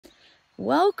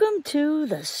Welcome to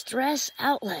the Stress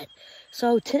Outlet.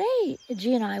 So today,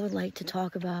 G and I would like to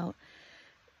talk about,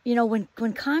 when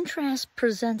contrast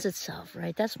presents itself,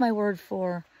 right? That's my word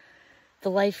for the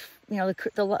life, the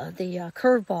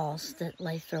curveballs that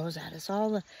life throws at us,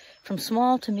 from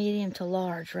small to medium to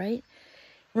large, right?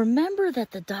 Remember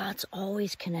that the dots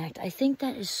always connect. I think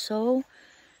that is so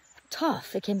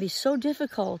tough. It can be so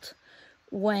difficult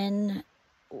when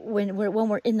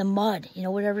we're in the mud,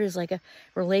 whatever it is, like a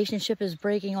relationship is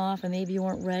breaking off and maybe you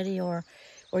weren't ready, or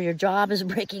your job is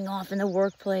breaking off in the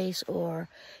workplace, or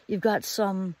you've got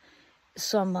some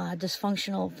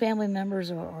dysfunctional family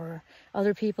members or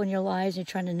other people in your lives, and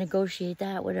you're trying to negotiate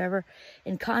that, whatever.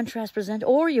 In contrast present,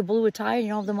 or you blew a tire and you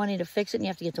don't have the money to fix it and you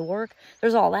have to get to work.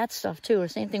 There's all that stuff too. Or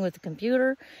same thing with the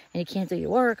computer and you can't do your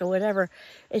work or whatever.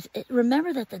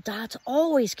 Remember that the dots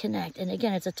always connect. And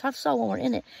again, it's a tough sell when we're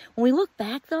in it. When we look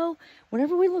back though,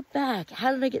 whenever we look back,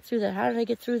 how did I get through that? How did I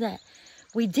get through that?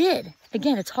 We did.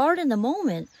 Again, it's hard in the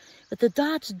moment, but the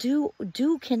dots do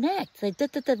connect. Like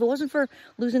if it wasn't for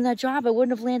losing that job, I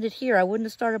wouldn't have landed here. I wouldn't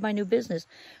have started my new business.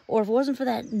 Or if it wasn't for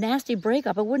that nasty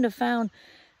breakup, I wouldn't have found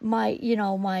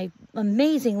my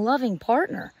amazing, loving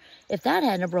partner if that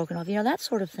hadn't have broken off, that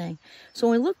sort of thing. So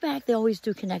when we look back, they always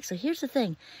do connect. So here's the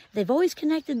thing. They've always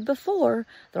connected before.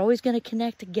 They're always going to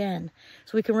connect again.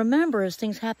 So we can remember as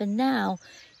things happen now,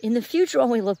 in the future when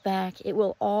we look back, it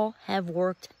will all have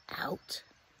worked out.